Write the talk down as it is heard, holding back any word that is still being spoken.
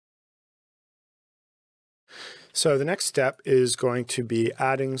So the next step is going to be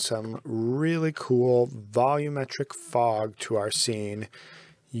adding some really cool volumetric fog to our scene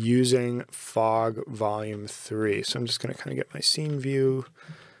using Fog Volume 3. So I'm just going to kind of get my scene view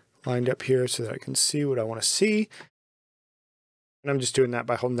lined up here so that I can see what I want to see. And I'm just doing that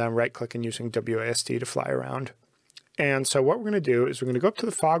by holding down right click and using WASD to fly around. And so what we're going to do is we're going to go up to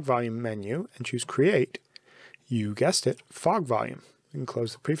the Fog Volume menu and choose Create. You guessed it, Fog Volume. We can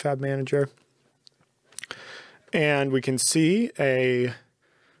close the Prefab Manager. And we can see a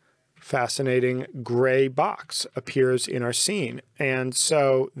fascinating gray box appears in our scene. And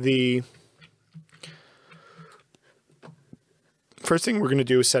so the first thing we're going to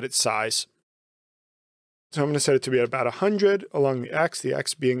do is set its size. So I'm going to set it to be at about 100 along the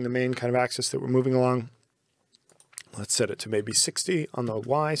X being the main kind of axis that we're moving along. Let's set it to maybe 60 on the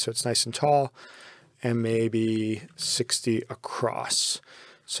Y, so it's nice and tall, and maybe 60 across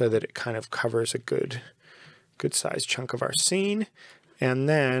so that it kind of covers a good sized chunk of our scene. And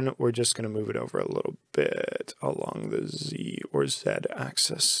then we're just going to move it over a little bit along the Z or Z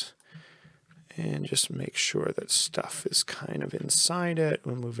axis and just make sure that stuff is kind of inside it.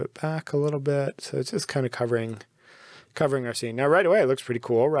 We'll move it back a little bit. So it's just kind of covering our scene. Now, right away, it looks pretty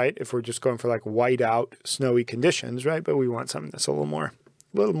cool, right? If we're just going for like white out, snowy conditions, right? But we want something that's a little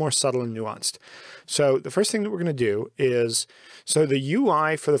more subtle and nuanced. So the first thing that we're going to do is, so the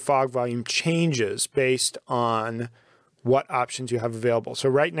UI for the fog volume changes based on what options you have available. So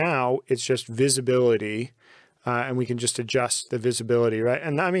right now it's just visibility, and we can just adjust the visibility, right?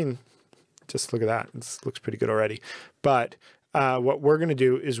 And I mean, just look at that. It looks pretty good already. But what we're going to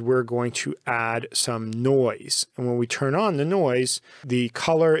do is we're going to add some noise. And when we turn on the noise, the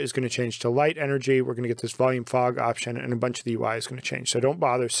color is going to change to light energy. We're going to get this volume fog option, and a bunch of the UI is going to change. So don't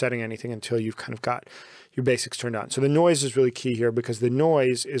bother setting anything until you've kind of got your basics turned on. So the noise is really key here because the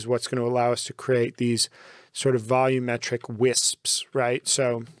noise is what's going to allow us to create these sort of volumetric wisps, right?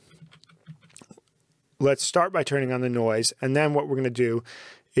 So let's start by turning on the noise. And then what we're going to do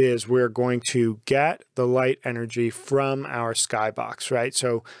is we're going to get the light energy from our skybox, right?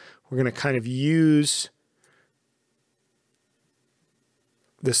 So we're going to kind of use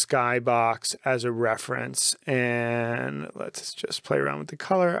the skybox as a reference, and let's just play around with the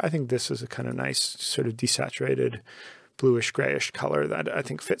color. I think this is a kind of nice sort of desaturated bluish grayish color that I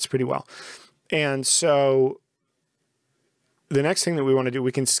think fits pretty well. And so the next thing that we want to do,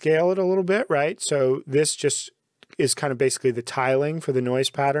 we can scale it a little bit, right? So this just is kind of basically the tiling for the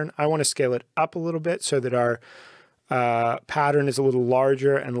noise pattern. I want to scale it up a little bit so that our pattern is a little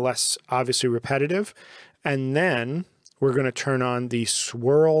larger and less obviously repetitive. And then we're going to turn on the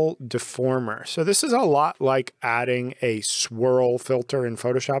Swirl Deform Er. So this is a lot like adding a swirl filter in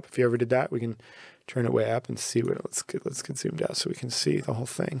Photoshop. If you ever did that, we can turn it way up and see what, let's get zoomed out so we can see the whole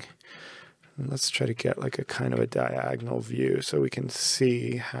thing. And let's try to get like a kind of a diagonal view so we can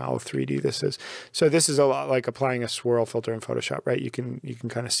see how 3D this is. So this is a lot like applying a swirl filter in Photoshop, right? You can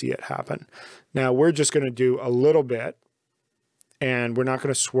kind of see it happen. Now we're just going to do a little bit, and we're not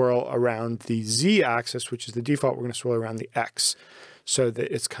going to swirl around the Z axis, which is the default. We're going to swirl around the X so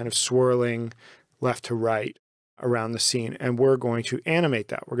that it's kind of swirling left to right around the scene. And we're going to animate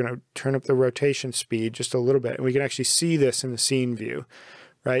that. We're going to turn up the rotation speed just a little bit, and we can actually see this in the scene view.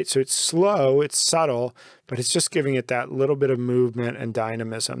 Right? So it's slow, it's subtle, but it's just giving it that little bit of movement and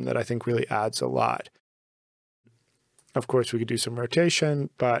dynamism that I think really adds a lot. Of course, we could do some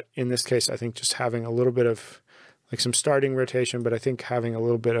rotation, but in this case, I think just having a little bit of like some starting rotation, but I think having a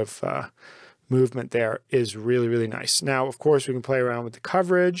little bit of movement there is really, really nice. Now, of course, we can play around with the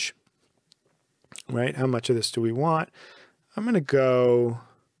coverage, right? How much of this do we want? I'm going to go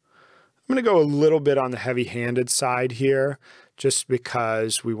a little bit on the heavy-handed side here, just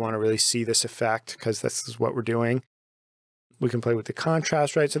because we want to really see this effect, because this is what we're doing. We can play with the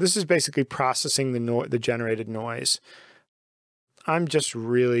contrast, right? So this is basically processing the generated noise. I'm just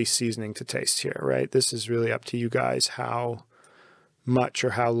really seasoning to taste here, right? This is really up to you guys how much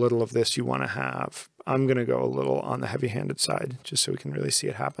or how little of this you want to have. I'm going to go a little on the heavy-handed side just so we can really see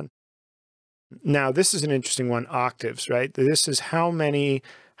it happen. Now, this is an interesting one, octaves, right? This is how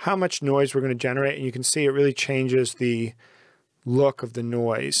much noise we're going to generate, and you can see it really changes the look of the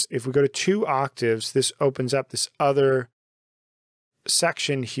noise. If we go to 2 octaves, this opens up this other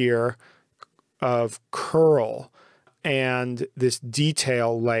section here of curl and this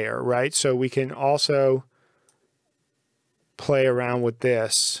detail layer, right? So we can also play around with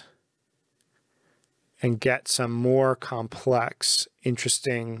this and get some more complex,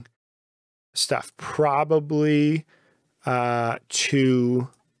 interesting stuff. Probably 2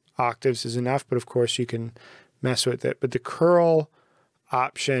 octaves is enough, but of course you can mess with it. But the curl,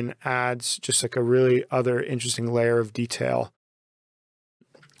 option adds just like a really other interesting layer of detail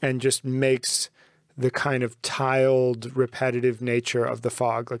and just makes the kind of tiled, repetitive nature of the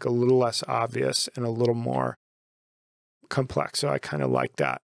fog like a little less obvious and a little more complex. So I kind of like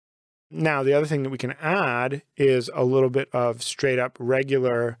that. Now, the other thing that we can add is a little bit of straight up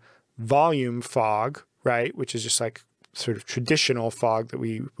regular volume fog, right? Which is just like sort of traditional fog that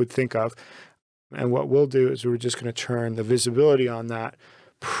we would think of. And what we'll do is we're just going to turn the visibility on that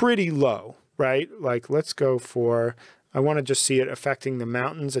pretty low, right? Like let's go for, I want to just see it affecting the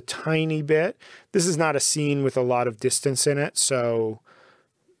mountains a tiny bit. This is not a scene with a lot of distance in it. So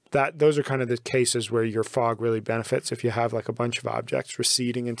those are kind of the cases where your fog really benefits if you have like a bunch of objects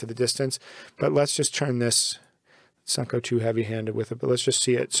receding into the distance. But let's just turn this, let's not go too heavy-handed with it, but let's just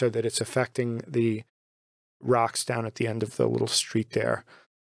see it so that it's affecting the rocks down at the end of the little street there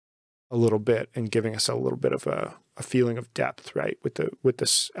a little bit and giving us a little bit of a feeling of depth, right, with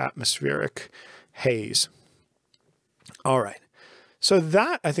this atmospheric haze. All right. So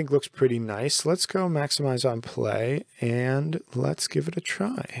that, I think, looks pretty nice. Let's go maximize on play, and let's give it a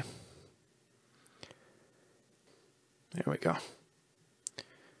try. There we go.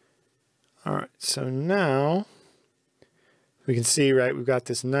 All right, so now we can see, right, we've got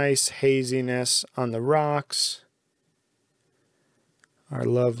this nice haziness on the rocks. Our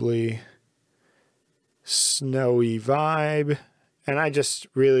lovely snowy vibe. And I just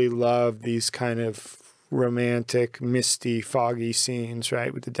really love these kind of romantic, misty, foggy scenes,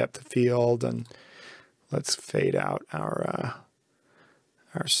 right, with the depth of field. And let's fade out our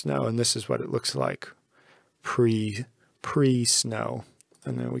snow, and this is what it looks like pre-snow.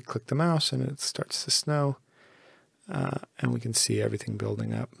 And then we click the mouse, and it starts to snow, and we can see everything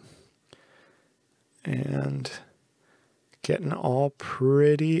building up and getting all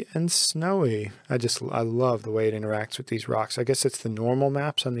pretty and snowy. I love the way it interacts with these rocks. I guess it's the normal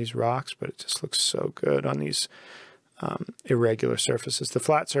maps on these rocks, but it just looks so good on these irregular surfaces. The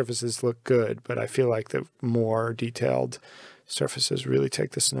flat surfaces look good, but I feel like the more detailed surfaces really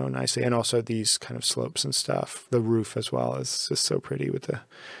take the snow nicely. And also these kind of slopes and stuff. The roof as well is just so pretty with the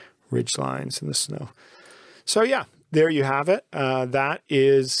ridge lines and the snow. So yeah, there you have it. That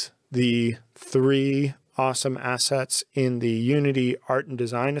is the 3 awesome assets in the Unity Art and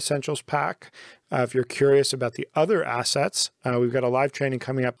Design Essentials pack. If you're curious about the other assets, we've got a live training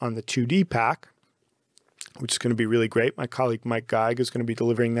coming up on the 2D pack, which is going to be really great. My colleague Mike Geig is going to be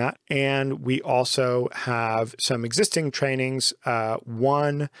delivering that. And we also have some existing trainings,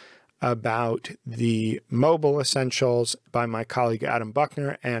 one about the mobile essentials by my colleague Adam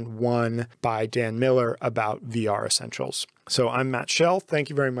Buckner, and one by Dan Miller about VR essentials. So I'm Matt Schell. Thank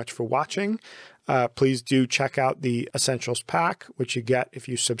you very much for watching. Please do check out the Essentials pack, which you get if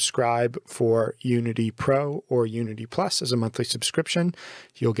you subscribe for Unity Pro or Unity Plus as a monthly subscription.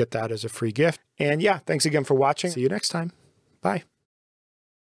 You'll get that as a free gift. And yeah, thanks again for watching. See you next time. Bye.